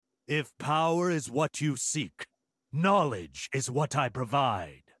If power is what you seek, knowledge is what I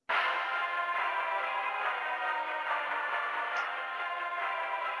provide.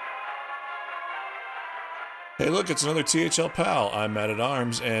 Hey, look, it's another THL Pal. I'm Matt at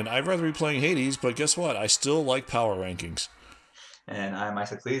Arms, and I'd rather be playing Hades, but guess what? I still like power rankings. And I'm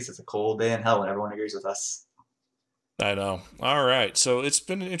Isocles. It's a cold day in hell, and everyone agrees with us. I know. All right, so it's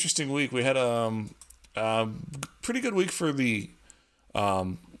been an interesting week. We had pretty good week for the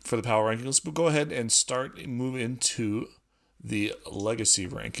power rankings. Let's go ahead and move into the legacy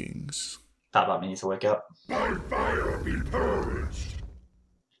rankings. Palbot needs to wake up. My fire be purged.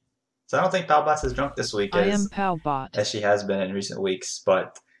 So I don't think Palbot's as drunk this week as she has been in recent weeks,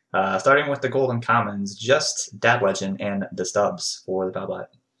 but starting with the Golden Commons, just Dad Legend and the Stubs for the Palbot.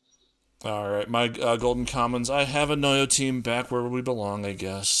 All right, my Golden Commons. I have a Noyo team back where we belong, I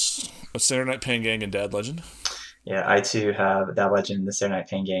guess. A Saturday Night Pain Gang and Dad Legend. Yeah, I too have Dad Legend, the Saturday Night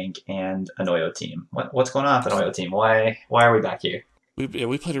Pain Gang, and a Noyo team. What's going on with the Noyo team? Why are we back here?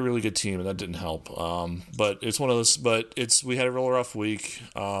 We played a really good team, and that didn't help. But it's one of those. But we had a real rough week.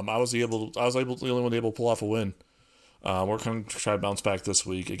 I was the only one able to pull off a win. We're going to try to bounce back this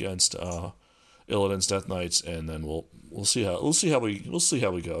week against Illidan's Death Knights, and then we'll see how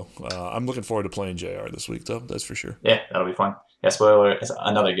we go. I'm looking forward to playing JR this week, though. That's for sure. Yeah, that'll be fun. Yeah, spoiler, it's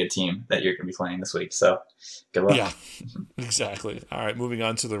another good team that you're going to be playing this week. So good luck. Yeah, exactly. All right, moving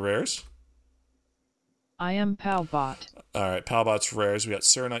on to the rares. I am Palbot. All right, Palbot's rares. We got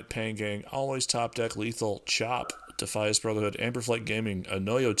Saturday Night Pain Gang, Always Top Deck, Lethal, Chop, Defias Brotherhood, Amberflight Gaming, a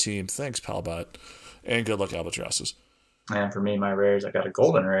Noyo team. Thanks, Palbot, and Good Luck Albatrosses. And for me, my rares, I got a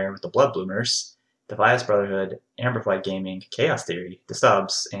golden rare with the Blood Bloomers, Defias Brotherhood, Amberflight Gaming, Chaos Theory, the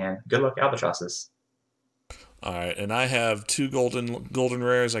Stubs, and Good Luck Albatrosses. All right, and I have two golden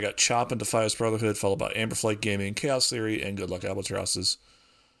rares. I got Chop and Defias Brotherhood, followed by Amberflight Gaming, Chaos Theory, and Good Luck Albatrosses.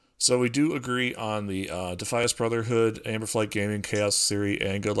 So we do agree on the Defias Brotherhood, Amberflight Gaming, Chaos Theory,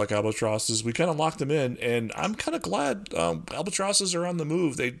 and Good Luck Albatrosses. We kind of locked them in, and I'm kind of glad Albatrosses are on the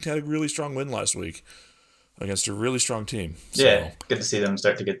move. They had a really strong win last week against a really strong team. So. Yeah, good to see them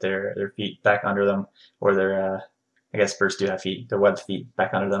start to get their feet back under them, or their, I guess birds do have feet, their webbed feet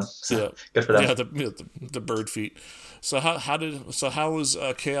back under them. So yeah. Good for them. Yeah, the bird feet. So how was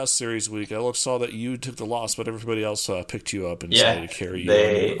Chaos Series week? I saw that you took the loss, but everybody else picked you up and decided to carry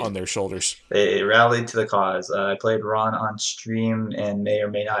you on their shoulders. They rallied to the cause. I played Ron on stream and may or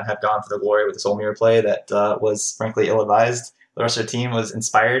may not have gone for the glory with the Soul Mirror play that was frankly ill-advised. The rest of the team was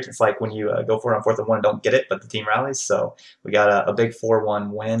inspired. It's like when you go for it on 4th and 1 and don't get it, but the team rallies. So we got a big 4-1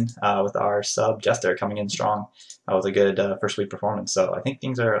 win with our sub Jester coming in strong. That was a good first week performance. So I think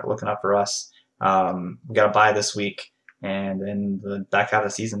things are looking up for us. We got a bye this week, and then the back half of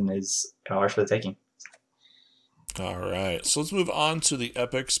the season is ours for the taking. All right, so let's move on to the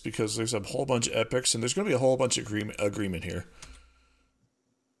epics because there's a whole bunch of epics, and there's going to be a whole bunch of agreement here.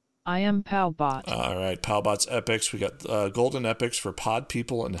 I am Palbot. All right, Palbot's epics. We got golden epics for Pod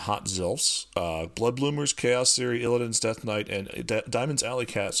People and Hot Zilfs. Blood Bloomers, Chaos Theory, Illidan's Death Knight, and Diamond's Alley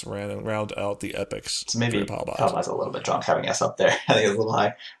Cats round out the epics. So maybe Palbot's a little bit drunk having us up there. I think it's a little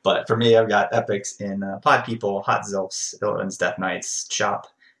high. But for me, I've got epics in Pod People, Hot Zilfs, Illidan's Death Knights, Chop,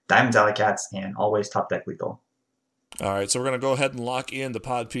 Diamond's Alley Cats, and Always Top Deck Lethal. All right, so we're going to go ahead and lock in the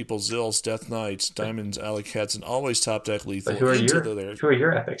Pod People, Zills, Death Knights, Diamonds, Alley Cats, and Always Top Deck Lethal. But who are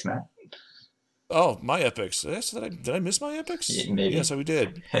your epics, Matt? Oh, my epics. Did I miss my epics? Yeah, maybe. Yes, we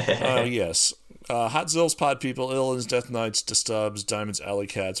did. Yes. Hot Zills, Pod People, Illidan's Death Knights, the Stubs, Diamonds, Alley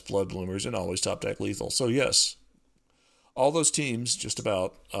Cats, Blood Bloomers, and Always Top Deck Lethal. So, yes, all those teams just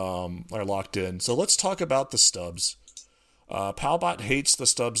about are locked in. So let's talk about the Stubs. Palbot hates the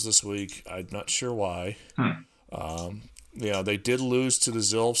Stubs this week. I'm not sure why. They did lose to the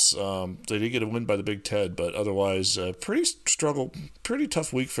Zilfs. They did get a win by the Big Ted, but otherwise, pretty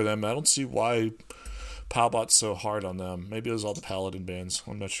tough week for them. I don't see why Palbot's so hard on them. Maybe it was all the Paladin bans.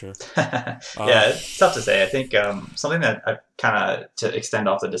 I'm not sure. Yeah, it's tough to say. I think something that I kind of, to extend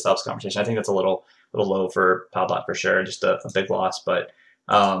off the Subs conversation, I think that's a little low for Palbot for sure. Just a big loss, but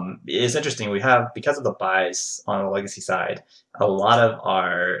it's interesting. We have, because of the buys on the legacy side, a lot of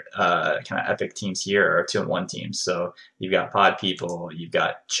our kind of epic teams here are 2-1 teams. So you've got Pod People, you've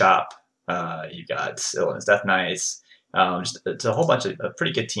got Chop, you've got Illidan's Death Knights. It's a whole bunch of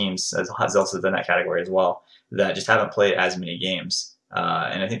pretty good teams, as Hot Zilfs is in that category as well, that just haven't played as many games.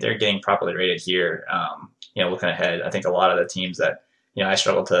 And I think they're getting properly rated here. Looking ahead, I think a lot of the teams that I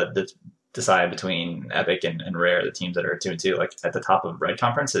struggle to decide between Epic and Rare, the teams that are 2-2. Like at the top of Red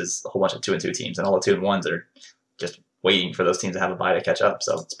Conference is a whole bunch of 2-2 teams, and all the 2-1s are just waiting for those teams to have a bye to catch up.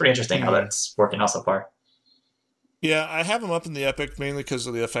 So it's pretty interesting how that's working out so far. Yeah, I have them up in the Epic mainly because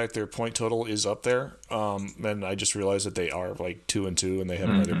of the fact their point total is up there. And I just realized that they are like 2-2 and they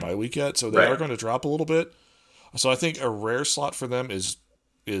haven't had their bye week yet, so they are going to drop a little bit. So I think a rare slot for them is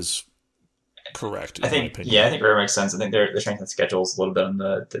correct. I think rare makes sense. I think their strength of schedule is a little bit on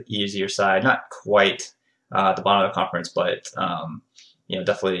the easier side, not quite at the bottom of the conference, but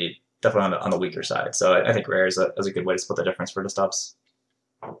definitely on the weaker side. So I think rare is a good way to split the difference for the Stubs.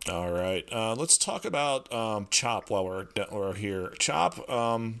 All right, let's talk about Chop while we're here. Chop,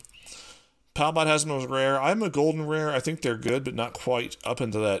 Palbot has them as rare. I'm a golden rare. I think they're good, but not quite up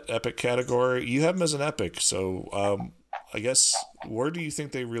into that epic category. You have them as an epic, so I guess where do you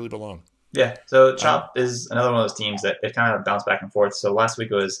think they really belong? Yeah, so Chop is another one of those teams that it kind of bounced back and forth. So last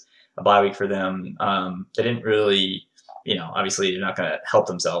week was a bye week for them. They didn't really, obviously they're not going to help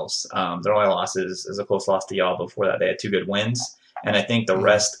themselves. Their only loss is a close loss to y'all. Before that, they had 2 good wins. And I think the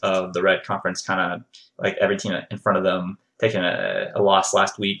rest of the Red Conference kind of, like every team in front of them, taking a loss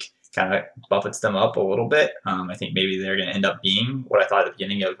last week kind of buffets them up a little bit. I think maybe they're going to end up being what I thought at the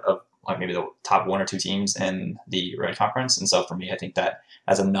beginning of like maybe the top 1 or 2 teams in the Red Conference. And so for me, I think that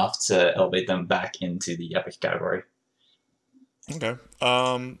has enough to elevate them back into the epic category. Okay.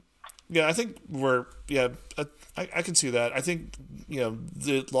 Yeah, I think I can see that. I think,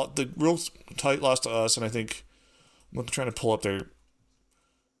 the real tight loss to us, and I think I'm trying to pull up their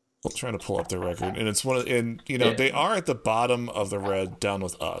record, and it's they are at the bottom of the Red, down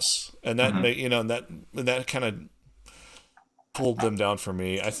with us, and that that kind of pulled them down for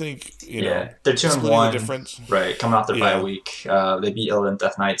me. I think they're 2-1, difference. Right, coming off their bye week. They beat Illidan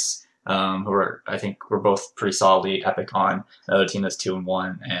Death Knights, I think were both pretty solidly epic on another team that's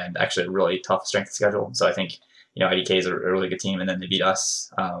 2-1 and actually a really tough strength schedule. So I think IDK is a really good team, and then they beat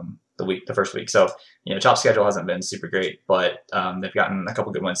us the first week. So Chop's schedule hasn't been super great, but they've gotten a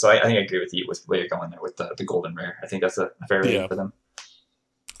couple good wins. So I think I agree with you with where you're going there with the golden rare. I think that's a fair rating for them.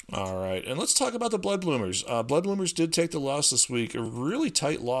 All right, and let's talk about the Blood Bloomers. Blood Bloomers did take the loss this week, a really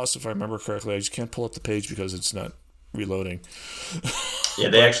tight loss if I remember correctly. I just can't pull up the page because it's not reloading. Yeah,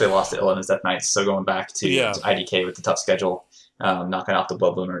 they actually lost to Illidan Death Knights, so going back to IDK with the tough schedule, knocking off the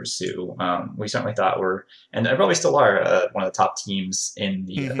Blood Bloomers, who we certainly thought were, and probably still are, one of the top teams in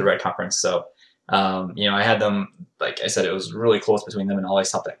the Red Conference. So, I had them, like I said, it was really close between them and Always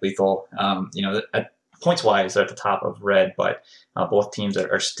Top Deck Lethal. At points-wise, they're at the top of Red, but both teams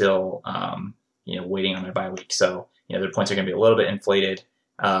are still, waiting on their bye week. So, their points are going to be a little bit inflated.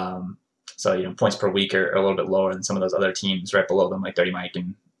 So, points per week are a little bit lower than some of those other teams right below them, like Dirty Mike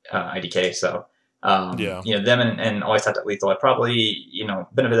and IDK. So, them and Always Top Deck Lethal, I probably,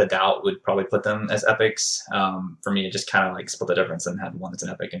 benefit of the doubt would probably put them as epics. For me, it just kind of like split the difference and had one that's an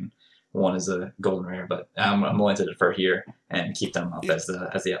epic and one is a golden rare. But I'm willing to defer here and keep them up as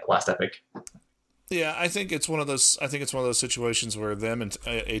the last epic. Yeah, I think it's one of those situations where them and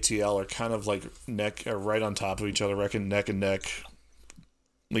ATL are kind of like right on top of each other, reckon neck and neck.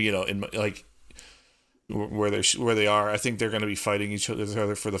 In like where they are, I think they're going to be fighting each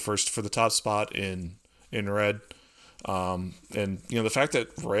other for the top spot in Red, and the fact that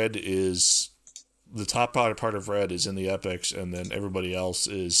Red is the top part of Red is in the epics, and then everybody else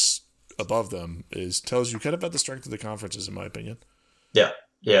is above them tells you kind of about the strength of the conferences, in my opinion. Yeah,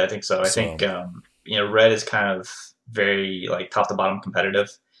 I think so. I think Red is kind of very like top to bottom competitive.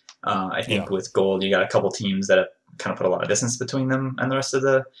 I think with Gold, you got a couple teams that have kind of put a lot of distance between them and the rest of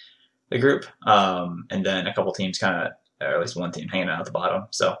the group. And then a couple teams kind of, or at least one team hanging out at the bottom.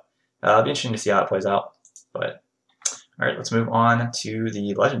 So it'll be interesting to see how it plays out. But all right, let's move on to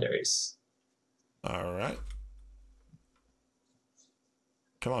the legendaries. All right.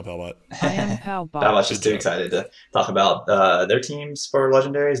 Come on, Palbot. I am Palbot. Palbot's just too excited to talk about their teams for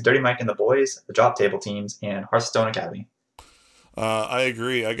legendaries: Dirty Mike and the Boys, the Drop Table teams, and Hearthstone Academy. I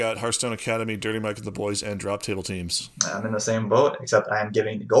agree. I got Hearthstone Academy, Dirty Mike and the Boys, and Drop Table teams. I'm in the same boat, except I am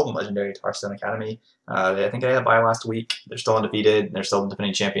giving the Golden Legendary to Hearthstone Academy. I think they had a bye last week. They're still undefeated. They're still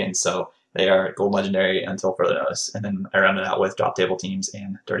defending champions, so they are Golden Legendary until further notice. And then I rounded out with Drop Table teams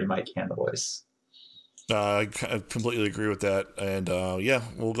and Dirty Mike and the Boys. I completely agree with that. And I'll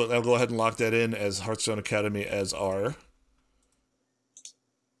go ahead and lock that in as Hearthstone Academy as our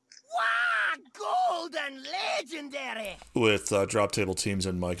Golden Legendary! With Drop Table teams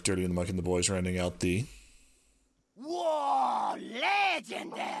and Dirty and Mike and the Boys rounding out the Whoa,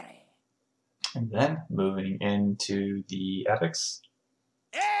 Legendary! And then moving into the epics.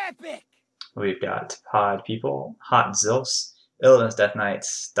 Epic! We've got Pod People, Hot Zilfs, Illidan's Death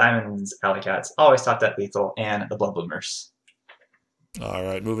Knights, Diamond's Alley Cats, Always Top Deck Lethal, and the Blood Bloomers. All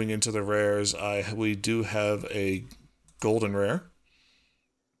right, moving into the rares, we do have a golden rare.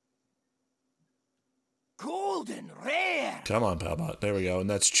 Golden rare. Come on, Palbot. There we go. And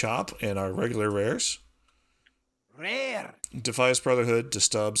that's Chop and our regular rares. Rare. Defias Brotherhood,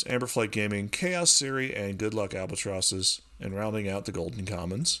 Destubs, Amberflight Gaming, Chaos Siri, and Good Luck Albatrosses. And rounding out the Golden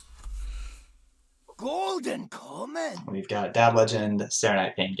Commons. Golden common. We've got Dad Legend,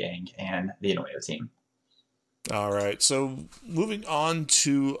 Serenite Pain Gang, and the Inoue team. All right, so moving on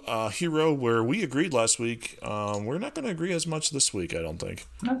to Hero, where we agreed last week. We're not going to agree as much this week, I don't think.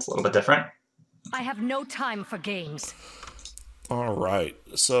 That's a little bit different. I have no time for games. All right,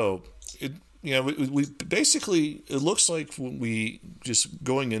 so we basically, it looks like we just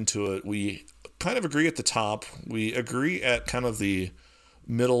going into it, we kind of agree at the top. We agree at kind of the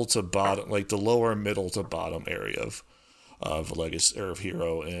middle to bottom, like the lower middle to bottom area of Legacy or of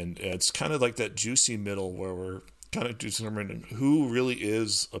Hero, and it's kind of like that juicy middle where we're kind of determining who really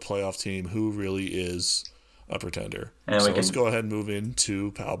is a playoff team, who really is a pretender. And so let's go ahead and move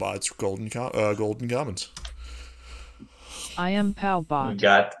into Palbot's Golden Commons. I am We've Palbot.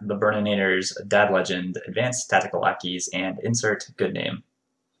 got the Burninators, Dad Legend, Advanced Tactical Lackeys, and insert good name.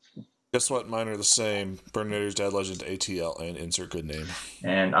 Guess what? Mine are the same. Burninators, Dad Legend, ATL, and insert good name.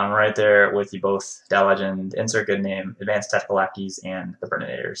 And I'm right there with you both. Dad Legend, insert good name, Advanced Tactical Lackeys, and the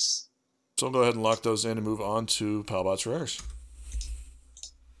Burninators. So we'll go ahead and lock those in and move on to Palbot's rares.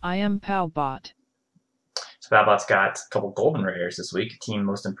 I am Palbot. So Babot's got a couple golden rares this week. Team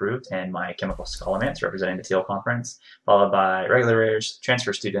Most Improved and My Chemical Skullomance representing the Teal Conference, followed by regular rares,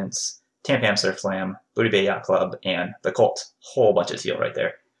 Transfer Students, Tam Surf Slam, Booty Bay Yacht Club, and the Cult. Whole bunch of teal right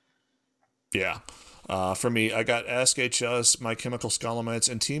there. Yeah. For me, I got Ask HS, My Chemical Skullomance,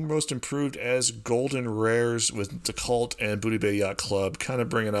 and Team Most Improved as golden rares with the Cult and Booty Bay Yacht Club, kind of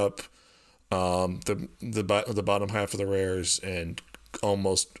bringing up the bottom half of the rares and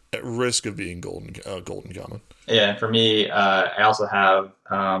almost at risk of being golden common. Yeah, and for me, I also have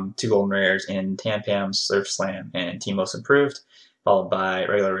two golden rares in Tam Surf Slam and Team Most Improved, followed by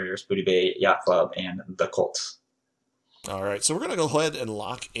regular rares, Booty Bay Yacht Club, and the Cult. All right, so we're going to go ahead and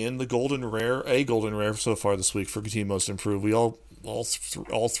lock in the golden rare so far this week for Team Most Improved. We all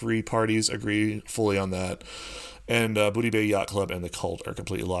three parties agree fully on that, and Booty Bay Yacht Club and the Cult are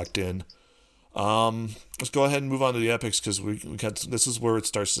completely locked in. Let's go ahead and move on to the epics because this is where it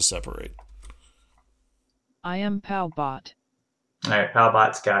starts to separate. I am Palbot. All right,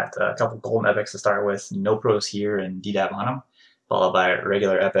 Palbot's got a couple golden epics to start with. No Pros Here and DDAB on them, followed by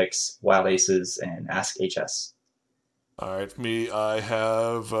regular epics, Wild Aces, and Ask HS. All right, for me, I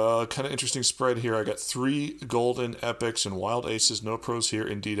have a kind of interesting spread here. I got 3 golden epics and Wild Aces, No Pros Here,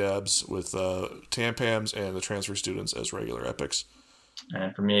 and DDABs with Tampams and the Transfer Students as regular epics.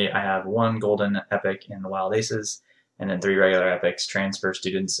 And for me, I have 1 golden epic in the Wild Aces, and then 3 regular epics, Transfer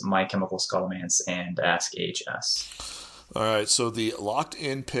Students, My Chemical Skullomance, and Ask HS. All right, so the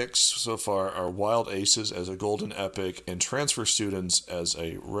locked-in picks so far are Wild Aces as a golden epic and Transfer Students as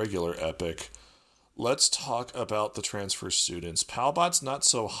a regular epic. Let's talk about the Transfer Students. Palbot's not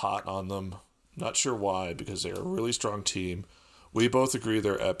so hot on them. Not sure why, because they're a really strong team. We both agree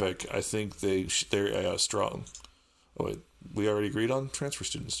they're epic. I think they're strong. Oh, wait. We already agreed on Transfer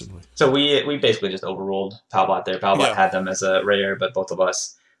Students, didn't we? So we basically just overruled Palbot there. Palbot had them as a rare, but both of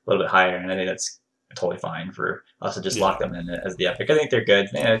us a little bit higher, and I think that's totally fine for us to just lock them in as the epic. I think they're good.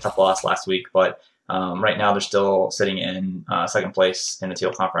 They had a tough loss last week, but right now they're still sitting in second place in the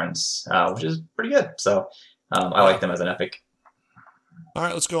Teal Conference, which is pretty good. So I like them as an epic. All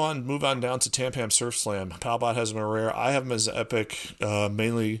right, let's move on down to Tampam Surf Slam. Palbot has them a rare. I have them as an epic,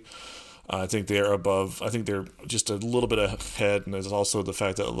 mainly. I think they're above. I think they're just a little bit ahead, and there's also the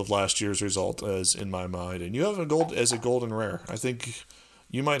fact that of last year's result is in my mind. And you have a golden rare. I think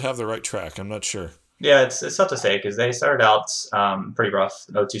you might have the right track. I'm not sure. Yeah, it's tough to say because they started out pretty rough.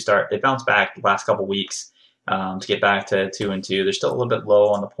 0-2 start. They bounced back the last couple weeks to get back to 2-2. They're still a little bit low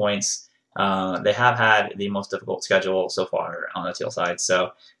on the points. They have had the most difficult schedule so far on the Teal side,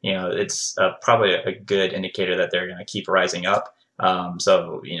 so it's probably a good indicator that they're going to keep rising up.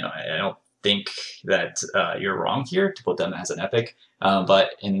 So I don't think that you're wrong here to put them as an epic,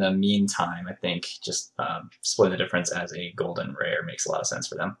 but in the meantime, I think just splitting the difference as a golden rare makes a lot of sense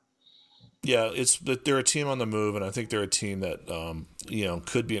for them. Yeah, it's that they're a team on the move, and I think they're a team that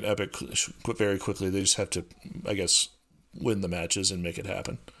could be an epic very quickly. They just have to, I guess, win the matches and make it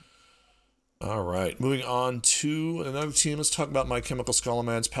happen. All right, moving on to another team. Let's talk about My Chemical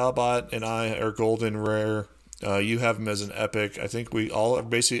Skullomance. Palbot and I are golden rare. You have them as an epic. I think we all are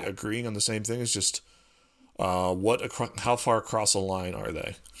basically agreeing on the same thing. It's just how far across the line are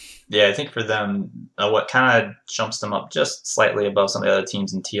they? Yeah, I think for them, what kind of jumps them up just slightly above some of the other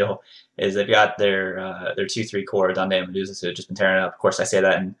teams in Teal is they've got their 2-3 core, Dande and Medusa, who have just been tearing it up. Of course, I say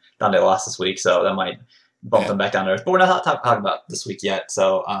that, and Dande lost this week, so that might bump them back down to earth. But we're not talking about this week yet.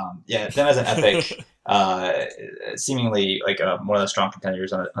 So yeah, them as an epic, seemingly like one of the strong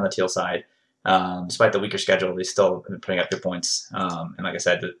contenders on the teal side. Despite the weaker schedule, they still have been putting up good points. And like I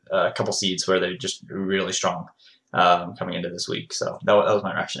said, a couple seeds where they're just really strong coming into this week. So that was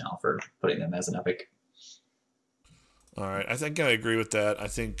my rationale for putting them as an epic. All right, I think I agree with that. I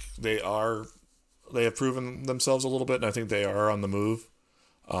think they have proven themselves a little bit, and I think they are on the move.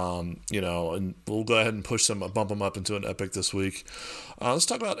 And we'll go ahead and bump them up into an epic this week. Let's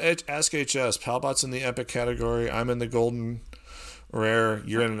talk about Ask HS. Palbot's in the epic category. I'm in the golden rare.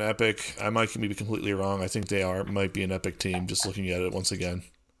 You're in an epic. I might be completely wrong. I think they might be an epic team. Just looking at it once again.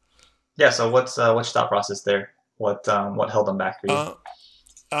 Yeah. So what's your thought process there? What held them back for you?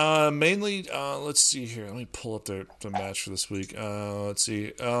 Mainly, let's see here. Let me pull up the match for this week. Let's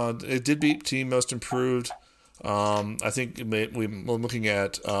see. It did beat Team Most Improved. I think we're looking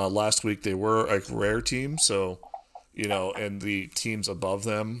at last week. They were a rare team, so and the teams above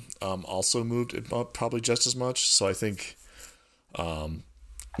them also moved up probably just as much. So I think,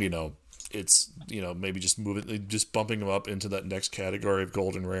 it's maybe just bumping them up into that next category of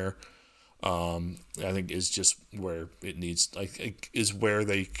golden rare. I think is just where it needs. Is where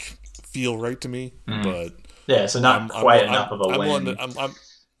they feel right to me. But yeah, so not quite enough of a win.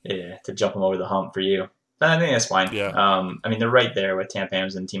 To jump them over the hump for you. I think that's fine. Yeah. I mean, they're right there with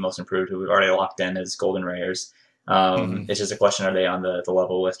Tampams and Team Most Improved, who we've already locked in as golden rares. It's just a question: are they on the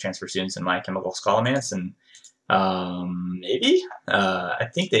level with Transfer Students and My Chemical Scholomance? And maybe. I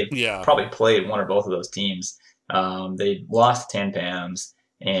think they've probably played one or both of those teams. They lost to Tampams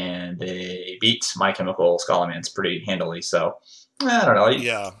and they beat My Chemical Scholomance pretty handily. So I don't know.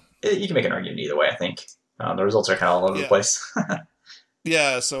 You can make an argument either way. I think the results are kind of all over the place.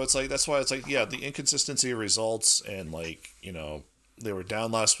 Yeah, so it's that's why it's the inconsistency of results, and they were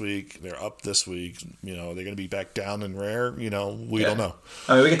down last week, they're up this week, they're going to be back down in rare, we don't know.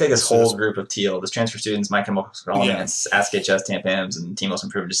 I mean, we could take this whole group of teal, this Transfer Students, My Chemical Scholomance, Ask HS, Tampams, and Team Most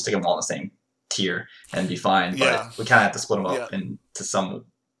Improved, just stick them all in the same tier and be fine. But we kind of have to split them up into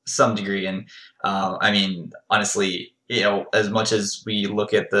some degree. And I mean, honestly, as much as we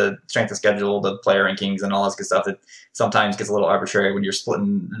look at the strength of schedule, the player rankings, and all this good stuff, it sometimes gets a little arbitrary when you're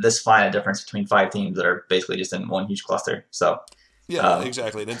splitting this fine a difference between 5 teams that are basically just in one huge cluster. So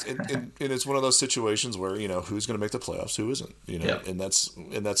exactly, and it's one of those situations where who's going to make the playoffs, who isn't, and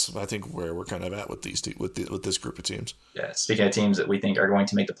that's I think where we're kind of at with these with this group of teams. Yeah, speaking of teams that we think are going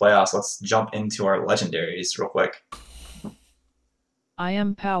to make the playoffs, let's jump into our legendaries real quick. I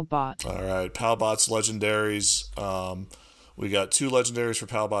am Palbot. All right, Palbot's legendaries. We got 2 legendaries for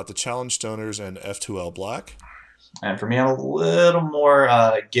Palbot: the Challenge Stoners and F2L Black. And for me, I'm a little more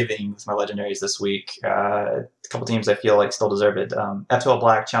giving with my legendaries this week. A couple teams I feel like still deserve it. F2L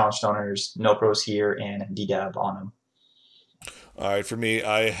Black, Challenge Stoners, No Pros here, and DDAB on them. All right, for me,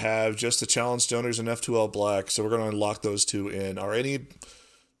 I have just the Challenge Stoners and F2L Black, so we're going to lock those 2 in. Are any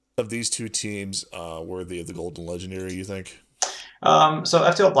of these 2 teams worthy of the Golden Legendary, you think? So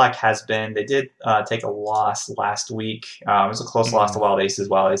F2L Black has been. They did take a loss last week. It was a close loss to Wild Aces.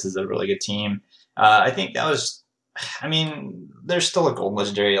 Wild Aces is a really good team. I think that was... I mean, they're still a Golden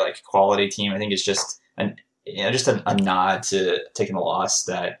Legendary quality team. I think it's just a nod to taking a loss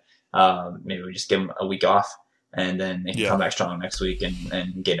that maybe we just give them a week off and then they can come back strong next week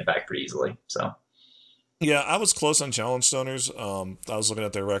and gain it back pretty easily. So yeah, I was close on Challenge Stoners. I was looking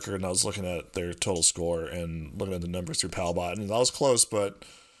at their record and I was looking at their total score and looking at the numbers through Palbot, and I was close, but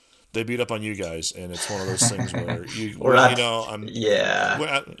they beat up on you guys, and it's one of those things where it's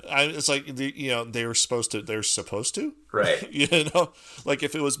they're supposed to, right?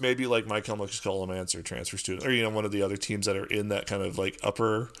 If it was maybe like My Chemical Scholomance or Transfer Student, or one of the other teams that are in that kind of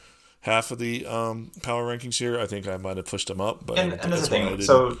upper half of the power rankings here, I think I might have pushed them up. But and that's the thing.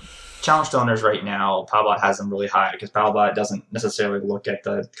 So Challenge Stoners right now, Palbot has them really high because Palbot doesn't necessarily look at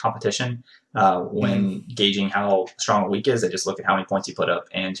the competition when gauging how strong a week is. They just look at how many points you put up.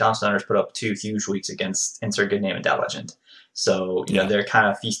 And Challenge Stoners put up 2 huge weeks against insert good name and Dad Legend. So they're kind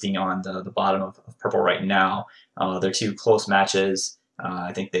of feasting on the bottom of purple right now. They're 2 close matches.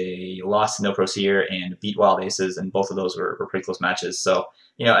 I think they lost to No Pros here and beat Wild Aces, and both of those were pretty close matches. So,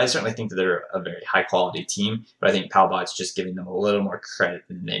 I certainly think that they're a very high-quality team, but I think Palbot's just giving them a little more credit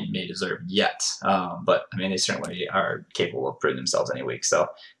than they may deserve yet. But, I mean, they certainly are capable of proving themselves any week. So,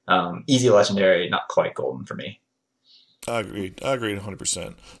 easy legendary, not quite golden for me. I agreed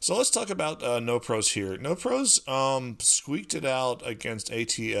 100%. So let's talk about No Pros here. No Pros squeaked it out against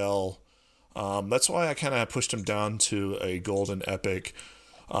ATL. That's why I kind of pushed them down to a golden epic.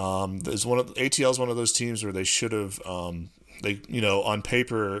 ATL is one of those teams where they should have they, on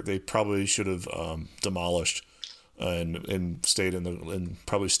paper, they probably should have demolished and stayed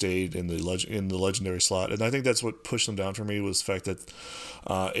probably stayed in the legendary slot. And I think that's what pushed them down for me, was the fact that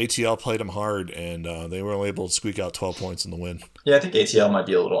ATL played them hard, and they were only able to squeak out 12 points in the win. Yeah, I think ATL might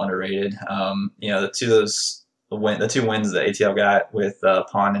be a little underrated. The two wins that ATL got with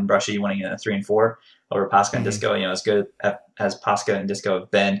Pawn and Brushy winning in a 3 and 4 over Pasca and Disco, as good as Pasca and Disco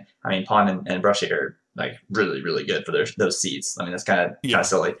have been. I mean, Pawn and Brushy are like really, really good for those seeds. I mean, that's kind of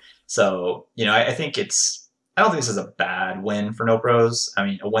silly. So, I think I don't think this is a bad win for No Pros. I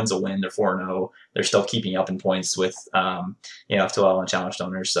mean, a win's a win. They're 4-0. They're still keeping up in points with, F2L and Challenge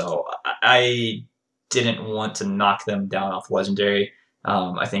Owners. So I didn't want to knock them down off Legendary.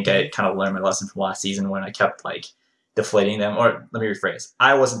 I think I kind of learned my lesson from last season when I kept deflating them. Or let me rephrase.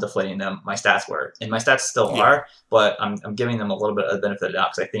 I wasn't deflating them. My stats were, and my stats still are. But I'm giving them a little bit of the benefit of the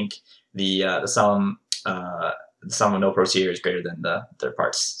doubt, because I think the sum of No Pros here is greater than their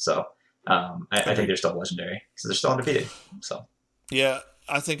parts. So. I think they're still legendary because they're still undefeated. So, yeah,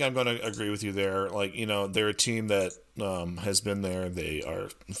 I think I'm going to agree with you there. They're a team that has been there. They are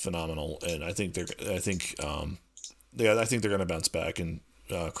phenomenal, and I think they're going to bounce back and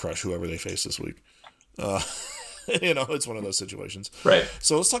crush whoever they face this week. It's one of those situations. Right.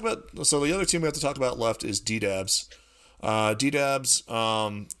 So let's talk about. So the other team we have to talk about left is D-Dabs. D-Dabs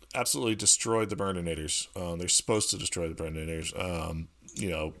absolutely destroyed the Burninator's. They're supposed to destroy the Burninator's.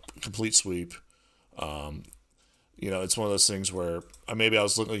 Complete sweep. It's one of those things where maybe I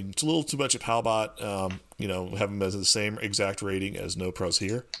was looking a little too much at Palbot, have them as the same exact rating as No Pros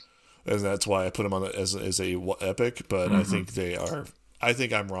here. And that's why I put them on as a epic, but I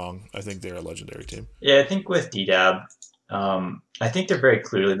think I'm wrong. I think they're a legendary team. Yeah, I think with DDAB, I think they're very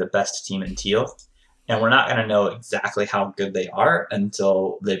clearly the best team in teal. And we're not going to know exactly how good they are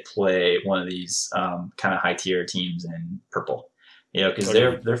until they play one of these kind of high tier teams in purple. Because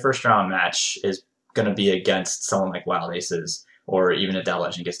their first round match is going to be against someone like Wild Aces, or even if that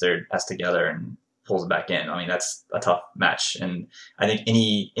Legend gets their S together and pulls it back in. I mean, that's a tough match. And I think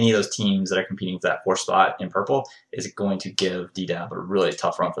any of those teams that are competing for that 4th spot in purple is going to give DDAB a really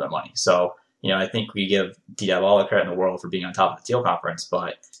tough run for their money. So, I think we give DDAB all the credit in the world for being on top of the teal conference,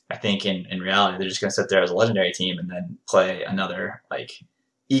 but I think in reality, they're just going to sit there as a legendary team and then play another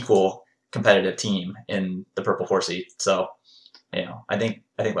equal competitive team in the purple 4 seed. So, I think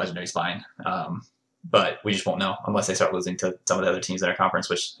Legendary's fine, but we just won't know unless they start losing to some of the other teams in our conference,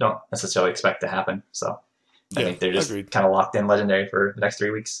 which don't necessarily expect to happen. So I think they're just kind of locked in Legendary for the next 3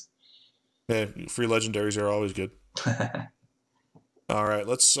 weeks. Yeah, free Legendaries are always good. All right,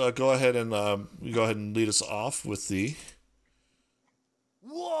 let's go ahead and lead us off with the.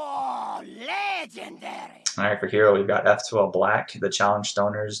 Whoa, legendary! All right, for Hero, we've got F2L Black, the Challenge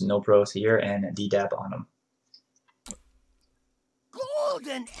Stoners, No Pros here, and DDAB on them.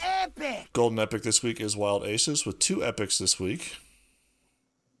 Golden Epic! Golden Epic this week is Wild Aces with 2 epics this week.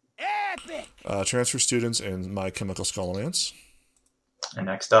 Epic! Transfer Students and My Chemical Skullomance. And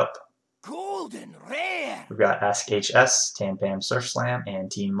next up, Golden Rare! we've got Ask HS, Tam Pam Surf Slam,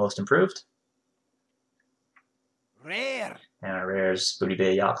 and Team Most Improved. Rare! And our rares, Booty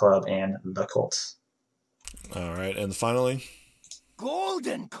Bay Yacht Club and The Cult. All right, and finally,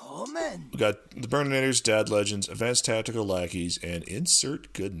 Golden Common! we got the Burninators, Dad Legends, Advanced Tactical Lackeys, and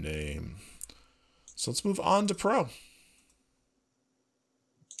insert good name. So let's move on to Pro.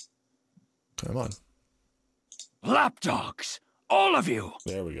 Come on. Lapdogs! All of you!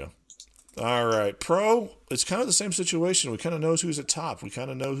 There we go. All right, Pro, it's kind of the same situation. We kind of know who's at top. We kind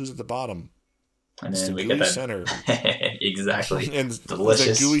of know who's at the bottom. And It's then the we gooey get that. center. Exactly. And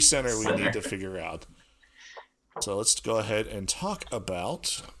Delicious the gooey center we center. need to figure out. So let's go ahead and talk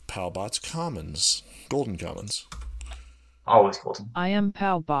about Palbot's Commons. Golden Commons. Always golden. I am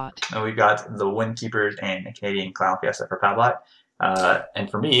Palbot. And we've got the Wind Keepers and Canadian Clown Fiesta for Palbot.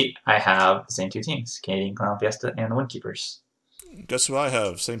 And for me, I have the same 2 teams, Canadian Clown Fiesta and the Wind Keepers. Guess who I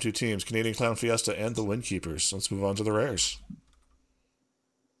have? Same 2 teams, Canadian Clown Fiesta and the Windkeepers. Let's move on to the rares.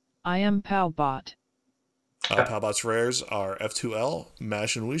 I am Palbot. Palbot's rares are F2L,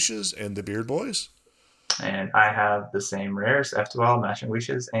 Mash and Wishes, and the Beard Boys. And I have the same rares, F2L, Mash and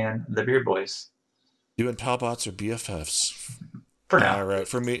Wishes, and the Beard Boys. You and Palbots are BFFs. For now. All right.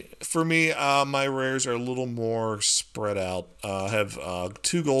 For me, my rares are a little more spread out. I have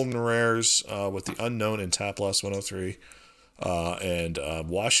 2 golden rares with the Unknown and Tap Loss 103. And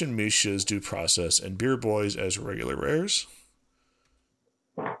Wash and Misha's Due Process and Beard Boys as regular rares.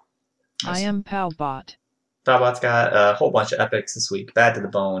 I am Palbot. Palbot's got a whole bunch of epics this week. Bad to the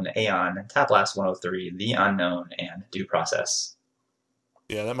Bone, Aeon, Tap Blast 103, The Unknown, and Due Process.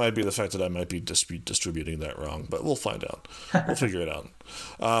 Yeah, that might be the fact that I might be distributing that wrong, but we'll find out. We'll figure it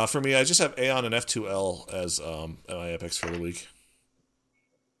out. For me, I just have Aeon and F2L as my epics for the week.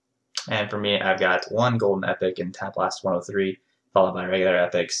 And for me, I've got one golden epic in Tap Blast 103, followed by regular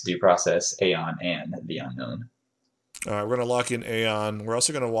epics, Due Process, Aeon, and The Unknown. All right, we're going to lock in Aeon. We're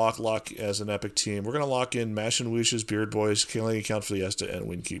also going to lock as an epic team. We're going to lock in Mash and Wishes, Beard Boys, Killing Count Fiesta, and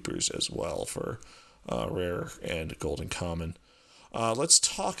Windkeepers as well for rare and golden common. Let's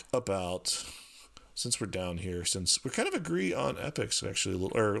talk about, since we're down here, since we kind of agree on epics, actually,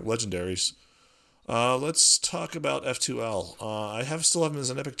 or legendaries, let's talk about F2L. I still have him as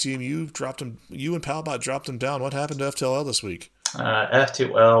an epic team. You and Palbot dropped him down. What happened to F2L this week?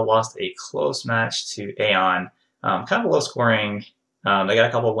 F2L lost a close match to Aeon. Kind of low scoring. They got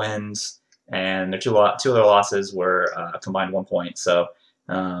a couple wins, and their two other losses were combined 1 point. So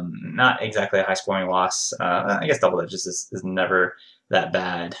not exactly a high scoring loss. I guess double digits is never that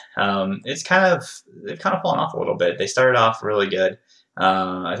bad. They've kind of fallen off a little bit. They started off really good.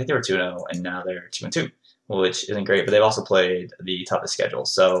 I think they were 2-0, and now they're 2-2, which isn't great. But they've also played the toughest schedule.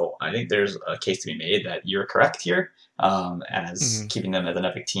 So I think there's a case to be made that you're correct here as keeping them as an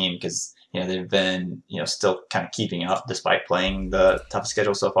epic team, because they've been still kind of keeping up despite playing the toughest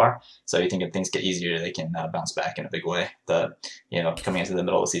schedule so far. So you think if things get easier, they can bounce back in a big way. Coming into the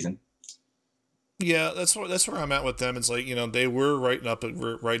middle of the season. Yeah, that's where I'm at with them. It's like they were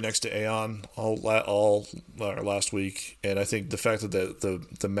right next to Aeon all last week, and I think the fact that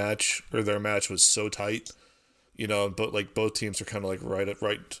the match or their match was so tight, but like both teams are kind of like right,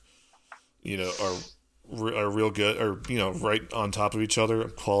 are real good, or right on top of each other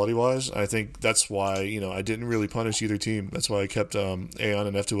quality wise. I think that's why I didn't really punish either team. That's why I kept Aeon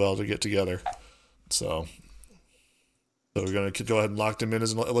and F2L to get together. So we're gonna go ahead and lock them in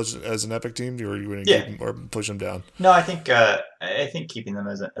as an epic team, or are you going to keep them or push them down? No, I think keeping them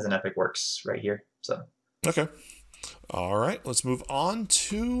as an epic works right here. So okay, all right. Let's move on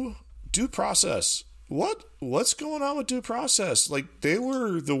to Due Process. What's going on with Due Process? Like, they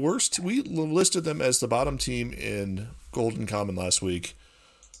were the worst. We listed them as the bottom team in Golden Common last week.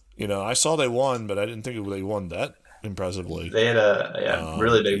 I saw they won, but I didn't think they won that impressively. They had a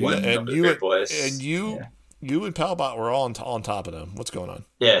really big win over the Big Boys. And you and Palbot were all on top of them. What's going on?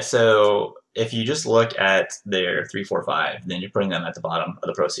 Yeah, so if you just look at their 3-4-5, then you're putting them at the bottom of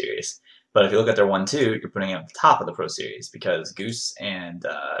the Pro Series. But if you look at their 1-2, you're putting them at the top of the Pro Series, because Goose and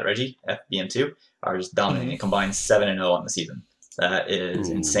Reggie, FBM2, are just dominating. Combined 7-0 on the season. That is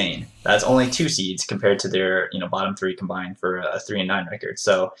insane. That's only 2 seeds compared to their bottom 3 combined for a 3-9 record.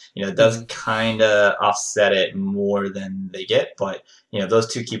 So it does kind of offset it more than they get. But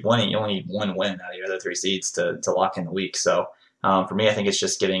those 2 keep winning. You only need 1 win out of your other 3 seeds to lock in the week. So for me, I think it's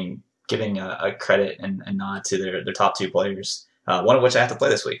just giving a credit and nod to their top 2 players. One of which I have to play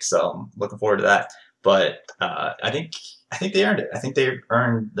this week, so I'm looking forward to that. But I think they earned it. I think they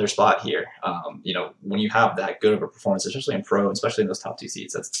earned their spot here. When you have that good of a performance, especially in Pro, especially in those top 2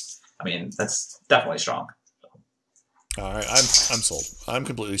 seeds, that's definitely strong. All right, I'm sold. I'm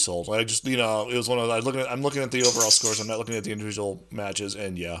completely sold. I just it was one of those, I'm looking at the overall scores. I'm not looking at the individual matches,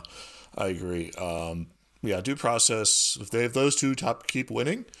 and yeah, I agree. Due Process. If those 2 top keep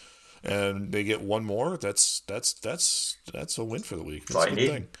winning, and they get 1 more, that's a win for the week. That's a good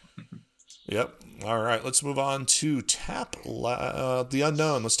thing. Yep. All right, let's move on to The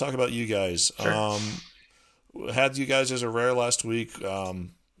Unknown. Let's talk about you guys. Sure. Had you guys as a rare last week.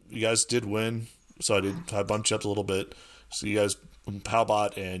 You guys did win, so I bumped you up a little bit. So you guys,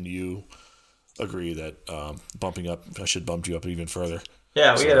 Palbot and you, agree that I should bump you up even further.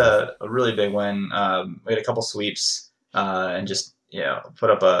 Yeah, we had a really big win. We had a couple sweeps and just put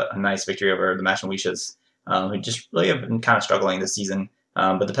up a nice victory over the Mash and Wishes, who just really have been kind of struggling this season.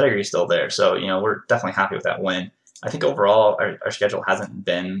 But the pedigree is still there. So, we're definitely happy with that win. I think overall our schedule hasn't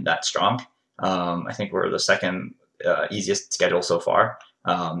been that strong. I think we're the second easiest schedule so far,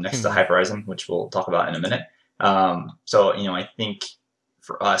 next to Hyperizon, which we'll talk about in a minute. So, I think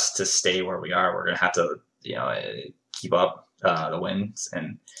for us to stay where we are, we're going to have to, keep up the wins,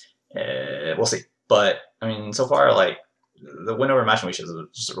 and we'll see. But, so far, the win over Mash and Wishes is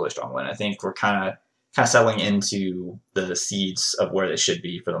just a really strong win. I think we're kind of settling into the seeds of where they should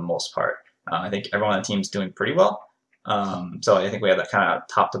be for the most part. I think everyone on the team's doing pretty well. So I think we have that kind of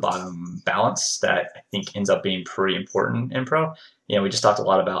top to bottom balance that I think ends up being pretty important in Pro. We just talked a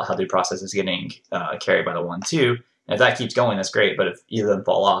lot about how the process is getting carried by the 1-2. And if that keeps going, that's great. But if either of them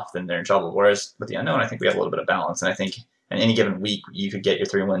fall off, then they're in trouble. Whereas with the Unknown, I think we have a little bit of balance. And I think in any given week, you could get your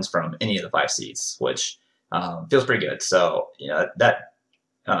 3 wins from any of the 5 seeds, which feels pretty good. So, that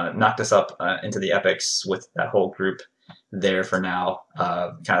knocked us up into the epics with that whole group. there for now.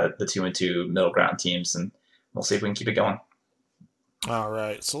 Kind of the 2-2 middle ground teams, and we'll see if we can keep it going. All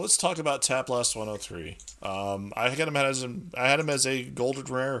right, so let's talk about Tap Blast 103. I had him as a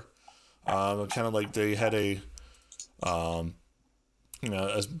golden rare. Kind of like they had a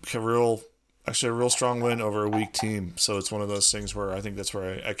real strong win over a weak team. So it's one of those things where I think that's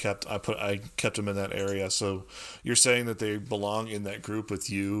where I kept them in that area. So you're saying that they belong in that group with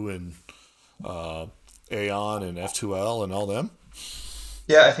you and Aeon and F2L and all them?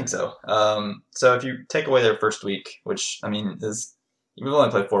 Yeah, I think so. So if you take away their first week, which I mean we've only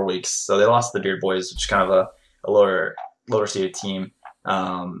played 4 weeks, so they lost to the Beard Boys, which is kind of a lower seeded team.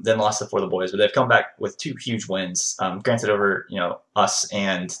 Then lost to For the Boys, but they've come back with 2 huge wins. Granted over us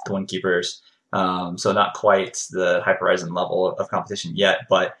and the Windkeepers, so not quite the Hyper Horizon level of competition yet,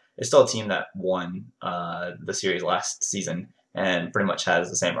 but it's still a team that won the series last season and pretty much has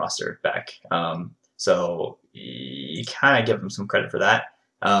the same roster back. So you kind of give them some credit for that.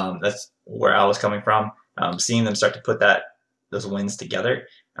 That's where I was coming from. Seeing them start to put those wins together,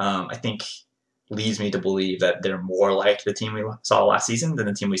 I think leads me to believe that they're more like the team we saw last season than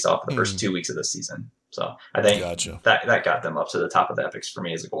the team we saw for the first 2 weeks of this season. So I think that got them up to the top of the epics for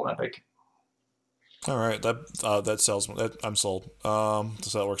me as a golden epic. All right, that sells. I'm sold.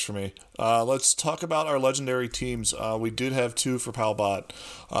 So that works for me. Let's talk about our legendary teams. We did have 2 for Palbot,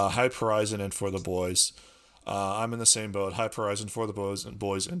 Hype Horizon and For the Boys. I'm in the same boat. Hype Horizon, For the Boys,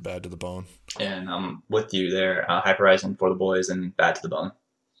 and Bad to the Bone. And I'm with you there. Hype Horizon, For the Boys, and Bad to the Bone.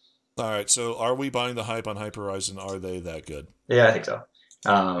 All right, so are we buying the hype on Hype Horizon? Are they that good? Yeah, I think so.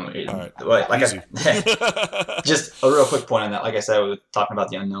 All right. Just a real quick point on that. Like I said, we were talking about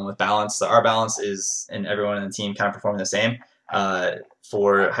the unknown with balance. So our balance is, and everyone in the team kind of performing the same.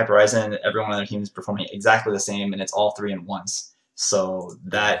 For Hype Horizon, everyone on their team is performing exactly the same, and it's all 3-1s. So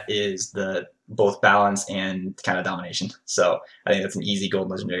that is the both balance and kind of domination. So I think that's an easy gold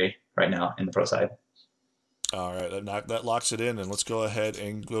legendary right now in the pro side. All right, that locks it in, and let's go ahead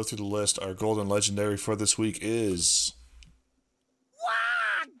and go through the list. Our golden legendary for this week is...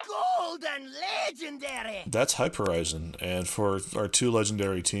 Wow, golden legendary! That's Hype Horizon. And for our 2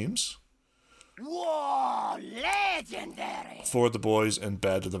 legendary teams... Whoa, legendary! For the Boys and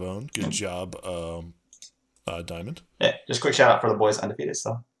Bad to the Bone. Good job, Diamond. Yeah, just quick shout out for the Boys undefeated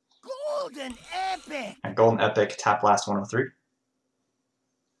still. Golden epic! And golden epic, Tap Blast 103.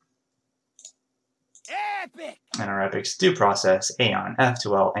 Epic! And our epics Due Process, Aeon,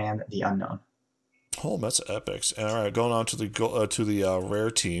 F2L, and The Unknown. Oh, that's epics. And all right, going on to the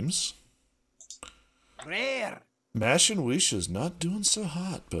rare teams. Rare. Mash and Wish is not doing so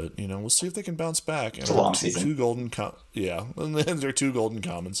hot, but we'll see if they can bounce back. It's a long season. 2 golden, and then they're 2 golden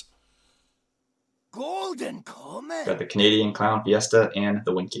commons. Golden common. Got the Canadian Clown Fiesta and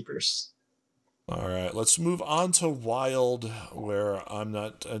the Windkeepers. All right, let's move on to Wild, where I'm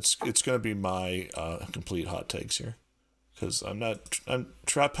not. It's going to be my complete hot takes here, because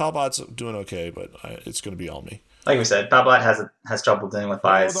Palbot's doing okay, but it's going to be all me. Like we said, Palbot has trouble dealing with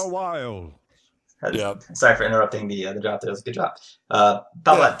buys. For the Wild. Sorry for interrupting the drop. There was a good drop.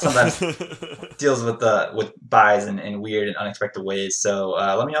 Palbot sometimes deals with buys in weird and unexpected ways. So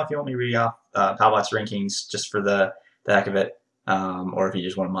let me know if you want me to read off Palbot's rankings just for the heck of it. Or if you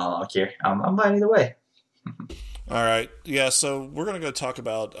just want a monologue here, I'm buying either way. All right, yeah. So we're gonna go talk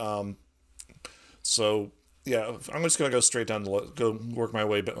about. I'm just gonna go straight down go work my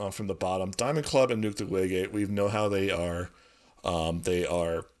way from the bottom. Diamond Club and Nuke the Waygate. We know how they are. They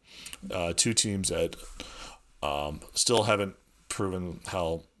are 2 teams that still haven't proven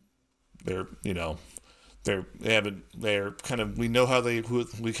how they're. They're kind of, we know how we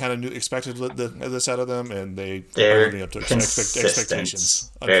kind of expected this out of them, and they're living up to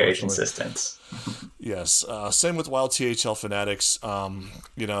expectations. Very consistent. Yes. Same with Wild THL Fanatics. I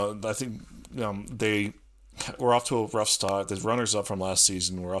think they were off to a rough start. The runners up from last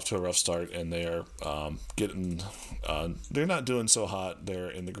season were off to a rough start, and they are they're not doing so hot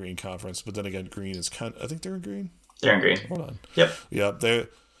there in the Green Conference. But then again, Green is I think they're in Green. They're in Green. Hold on. Yep. Yeah.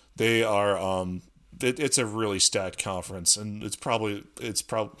 They are. It's a really stacked conference, and it's probably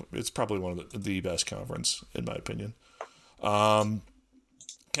one of the best conference in my opinion.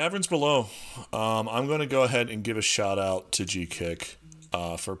 Caverns Below. I'm going to go ahead and give a shout out to G-Kick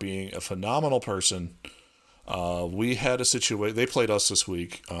for being a phenomenal person. We had a situation. They played us this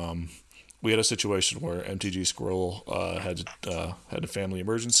week. We had a situation where MTG Scroll had a family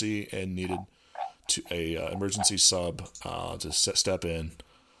emergency and needed a emergency sub to step in.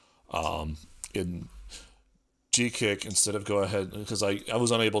 In G-Kick, instead of go ahead, because I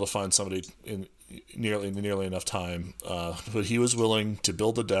was unable to find somebody nearly enough time. But he was willing to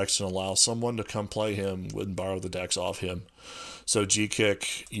build the decks and allow someone to come play him and borrow the decks off him. So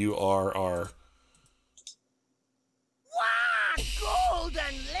G-Kick, you are our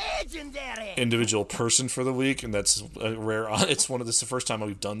Golden legendary. individual person for the week, and that's a rare. It's the first time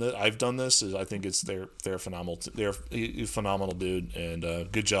I've done this. I think they're phenomenal. They're a phenomenal dude,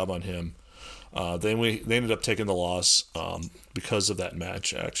 and good job on him. They ended up taking the loss because of that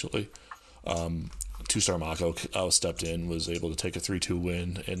match. Actually, 2-star Mako stepped in, was able to take a 3-2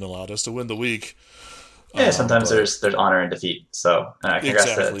 win, and allowed us to win the week. Yeah, sometimes there's honor in defeat. So congrats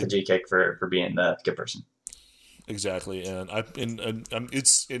Exactly. to G-Kick for being the good person. Exactly, and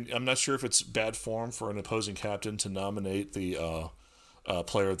I'm not sure if it's bad form for an opposing captain to nominate the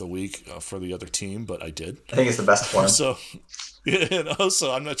player of the week for the other team, but I did. I think it's the best form. So, and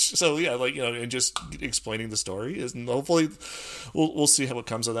also I'm not. So yeah, and just explaining the story is, and hopefully we'll see what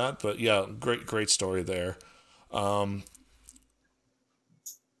comes of that. But yeah, great story there.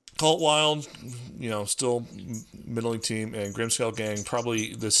 Cult Wild, still middling team, and Grimskull Gang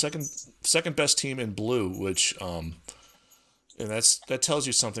probably the second best team in blue, which and that tells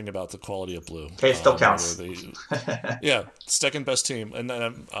you something about the quality of blue. Okay, still counts. Yeah, second best team, and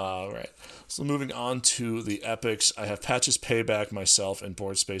then right. So moving on to the epics, I have Patches Payback, myself, and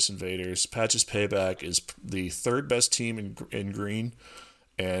Board Space Invaders. Patches Payback is the third best team in green,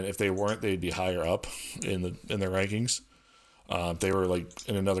 and if they weren't, they'd be higher up in the rankings. If they were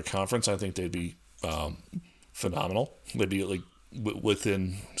in another conference, I think they'd be phenomenal. They'd be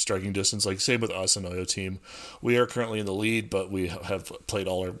within striking distance. Same with us and Oyo team. We are currently in the lead, but we have played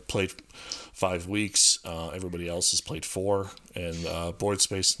 5 weeks. Everybody else has played 4, and Board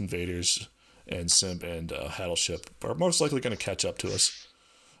Space Invaders and Simp and Hattleship are most likely going to catch up to us.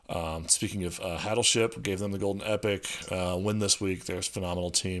 Speaking of Hattleship, gave them the Golden Epic win this week. They're a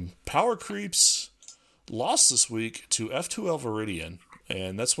phenomenal team. Power Creeps lost this week to F2L Viridian,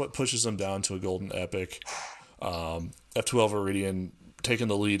 and that's what pushes them down to a Golden Epic. F2L Viridian taking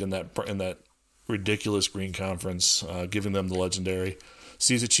the lead in that ridiculous green conference, giving them the legendary.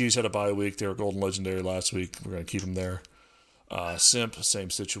 Caesar Cheese had a bye week. They were Golden Legendary last week. We're going to keep them there. Simp, same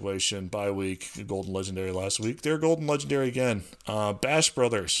situation. Bye week, Golden Legendary last week. They're Golden Legendary again. Bash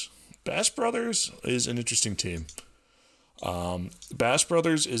Brothers. Bash Brothers is an interesting team. Bash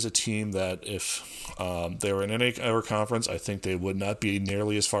Brothers is a team that if they were in any other conference, I think they would not be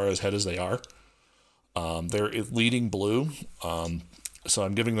nearly as far ahead as they are. They're leading blue, so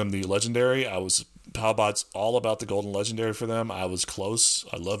I'm giving them the legendary. Palbot's all about the Golden Legendary for them. I was close.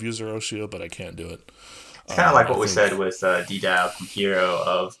 I love User Oshio, but I can't do it. It's kind of like what we said with D-Dial from Hero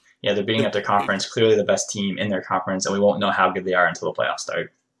of, they're being at their conference, clearly the best team in their conference, and we won't know how good they are until the playoffs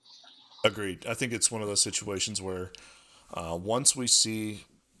start. Agreed. I think it's one of those situations where once we see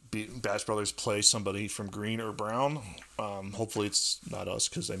Bash Brothers play somebody from green or brown, hopefully it's not us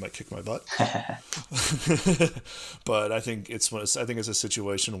because they might kick my butt. But I think it's a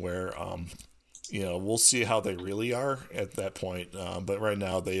situation where we'll see how they really are at that point. But right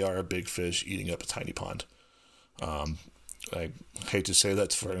now they are a big fish eating up a tiny pond. I hate to say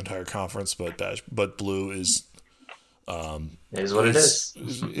that for an entire conference, but blue is. It is what it is.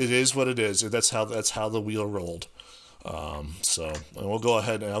 It is what it is. That's how the wheel rolled. And we'll go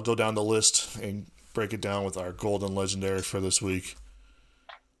ahead and I'll go down the list and break it down with our Golden Legendary for this week.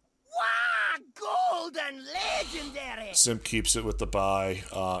 Wow, Golden legendary. Simp keeps it with the bye,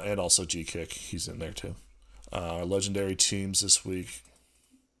 and also G-Kick. He's in there too. Our legendary teams this week.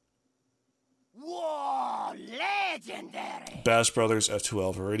 Whoa, legendary. Bash Brothers,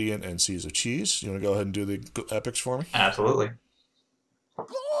 F2L Viridian, and Caesar Cheese. You want to go ahead and do the epics for me? Absolutely.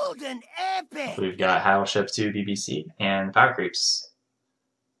 Golden epic. We've got Hattleship 2 BBC and Power Creeps.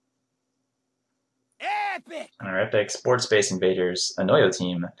 Epic. And our epic Sports Space Invaders, a Noyo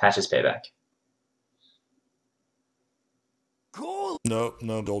team, Patches Payback. Cool.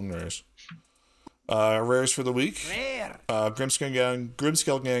 No golden rares. Rares for the week. Rare.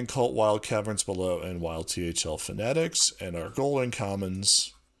 Grimskull Gang, Cult Wild, Caverns Below, and Wild THL Fanatics. And our golden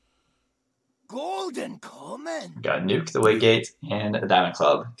commons. Golden common. We've got Nuke, the Waygate, and the Diamond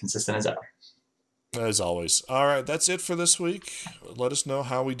Club, consistent as ever. As always. All right, that's it for this week. Let us know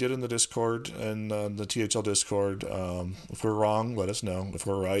how we did in the Discord and the THL Discord. If we're wrong, let us know. If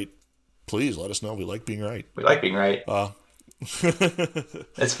we're right, please let us know. We like being right. We like being right.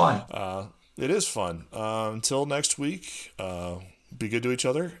 It's fun. It is fun. Until next week, be good to each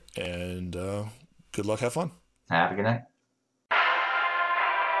other, and good luck. Have fun. Have a good night.